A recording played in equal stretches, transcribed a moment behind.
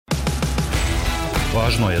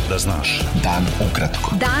Važno je da znaš. Dan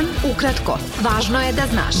ukratko. Dan ukratko. Važno je da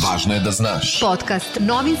znaš. Važno je da znaš. Podcast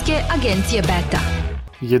novinske agencije Beta.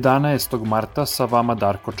 11. marta sa vama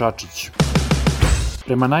Darko Čačić.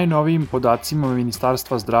 Prema najnovijim podacima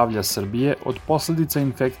Ministarstva zdravlja Srbije, od posledica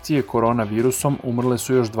infekcije koronavirusom umrle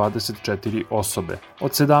su još 24 osobe.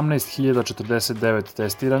 Od 17.049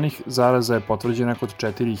 testiranih, zaraza je potvrđena kod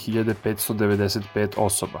 4.595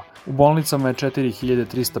 osoba. U bolnicama je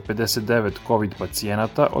 4.359 COVID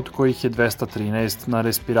pacijenata, od kojih je 213 na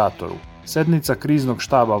respiratoru. Sednica kriznog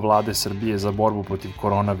štaba Vlade Srbije za borbu protiv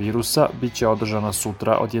koronavirusa biće održana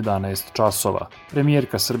sutra od 11 časova.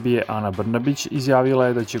 Premijerka Srbije Ana Brnabić izjavila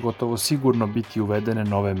je da će gotovo sigurno biti uvedene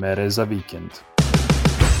nove mere za vikend.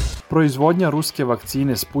 Proizvodnja ruske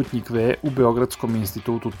vakcine Sputnik V u Beogradskom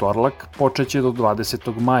institutu Torlak počeće do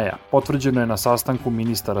 20. maja. Potvrđeno je na sastanku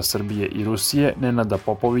ministara Srbije i Rusije Nenada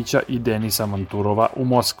Popovića i Denisa Manturova u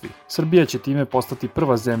Moskvi. Srbija će time postati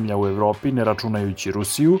prva zemlja u Evropi, ne računajući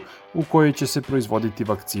Rusiju, u kojoj će se proizvoditi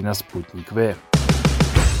vakcina Sputnik V.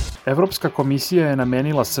 Evropska komisija je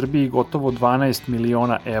namenila Srbiji gotovo 12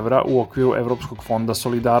 miliona evra u okviru Evropskog fonda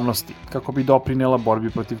solidarnosti, kako bi doprinela borbi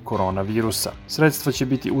protiv koronavirusa. Sredstva će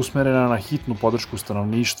biti usmerena na hitnu podršku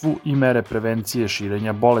stanovništvu i mere prevencije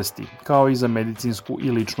širenja bolesti, kao i za medicinsku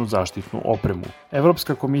i ličnu zaštitnu opremu.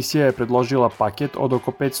 Evropska komisija je predložila paket od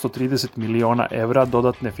oko 530 miliona evra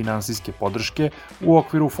dodatne finansijske podrške u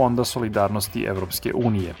okviru Fonda solidarnosti Evropske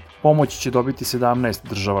unije. Pomoć će dobiti 17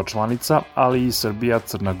 država članica, ali i Srbija,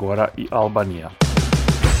 Crna Gora i Albanija.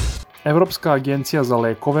 Evropska agencija za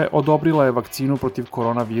lekove odobrila je vakcinu protiv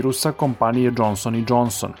koronavirusa kompanije Johnson &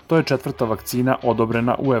 Johnson. To je četvrta vakcina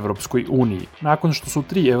odobrena u Evropskoj uniji. Nakon što su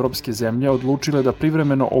 3 evropske zemlje odlučile da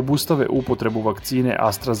privremeno obustave upotrebu vakcine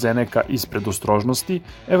AstraZeneca iz predostrožnosti,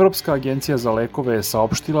 Evropska agencija za lekove je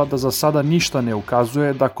saopštila da za sada ništa ne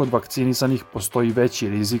ukazuje da kod vakcinisanih postoji veći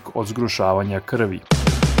rizik od zgrušavanja krvi.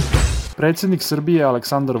 Predsednik Srbije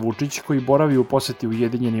Aleksandar Vučić, koji boravi u poseti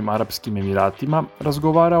Ujedinjenim Arapskim Emiratima,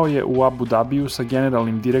 razgovarao je u Abu Dabiju sa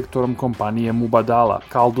generalnim direktorom kompanije Mubadala,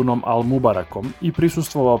 Kaldunom Al Mubarakom, i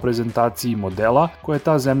prisustvovao prezentaciji modela koje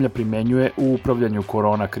ta zemlja primenjuje u upravljanju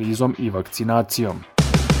korona krizom i vakcinacijom.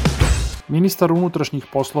 Ministar unutrašnjih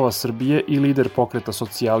poslova Srbije i lider pokreta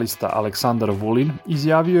socijalista Aleksandar Vulin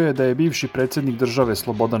izjavio je da je bivši predsednik države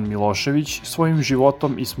Slobodan Milošević svojim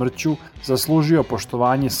životom i smrću zaslužio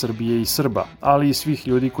poštovanje Srbije i Srba, ali i svih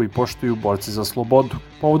ljudi koji poštuju borci za slobodu.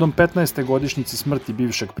 Povodom 15. godišnjice smrti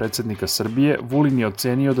bivšeg predsednika Srbije, Vulin je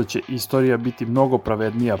ocenio da će istorija biti mnogo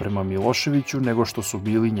pravednija prema Miloševiću nego što su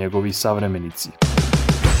bili njegovi savremenici.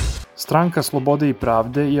 Stranka Slobode i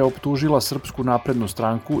pravde je optužila Srpsku naprednu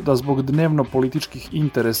stranku da zbog dnevno-političkih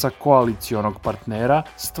interesa koalicionog partnera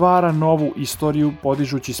stvara novu istoriju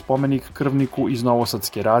podižući spomenik krvniku iz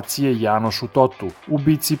Novosadske racije Janošu Totu,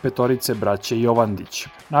 ubici petorice braće Jovandić.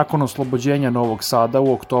 Nakon oslobođenja Novog Sada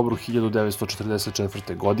u oktobru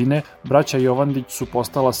 1944. godine, braća Jovandić su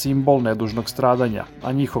postala simbol nedužnog stradanja,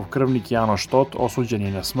 a njihov krvnik Janoš Tot osuđen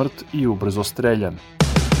je na smrt i ubrzo streljan.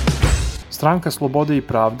 Stranka Slobode i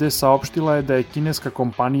pravde saopštila je da je kineska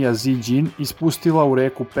kompanija Zijin ispustila u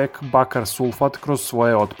reku Pek bakar sulfat kroz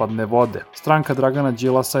svoje otpadne vode. Stranka Dragana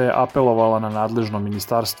Đilasa je apelovala na nadležno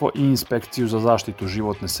ministarstvo i inspekciju za zaštitu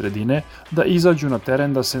životne sredine da izađu na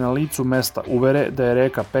teren da se na licu mesta uvere da je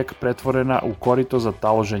reka Pek pretvorena u korito za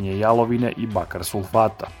taloženje jalovine i bakar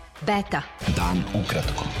sulfata. Beta. Dan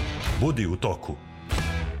ukratko. Budi u toku.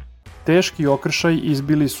 Teški okršaj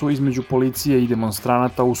izbili su između policije i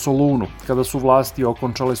demonstranata u Solunu, kada su vlasti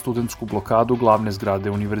okončale studentsku blokadu glavne zgrade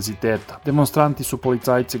univerziteta. Demonstranti su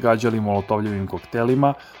policajce gađali molotovljevim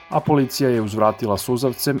koktelima, a policija je uzvratila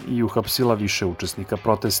suzavcem i uhapsila više učesnika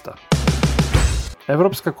protesta.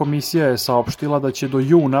 Evropska komisija je saopštila da će do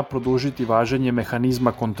juna produžiti važenje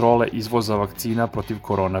mehanizma kontrole izvoza vakcina protiv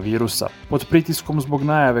koronavirusa. Pod pritiskom zbog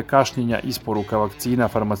najave kašnjenja isporuka vakcina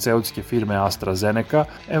farmaceutske firme AstraZeneca,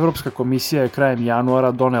 Evropska komisija je krajem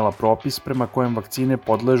januara donela propis prema kojem vakcine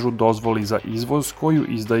podležu dozvoli za izvoz koju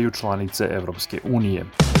izdaju članice Evropske unije.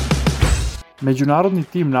 Međunarodni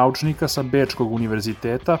tim naučnika sa Bečkog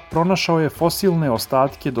univerziteta pronašao je fosilne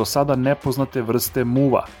ostatke do sada nepoznate vrste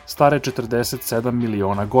muva, stare 47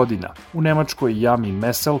 miliona godina, u nemačkoj jami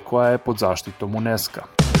Mesel koja je pod zaštitom UNESCO.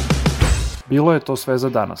 Bilo je to sve za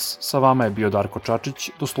danas. Sa vama je bio Darko Čačić.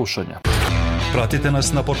 Do slušanja. Pratite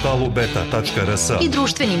nas na portalu beta.rs I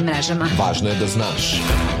društvenim mrežama. Važno je da znaš.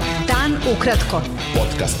 Dan ukratko.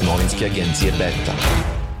 Podcast novinske agencije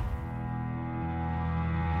Beta.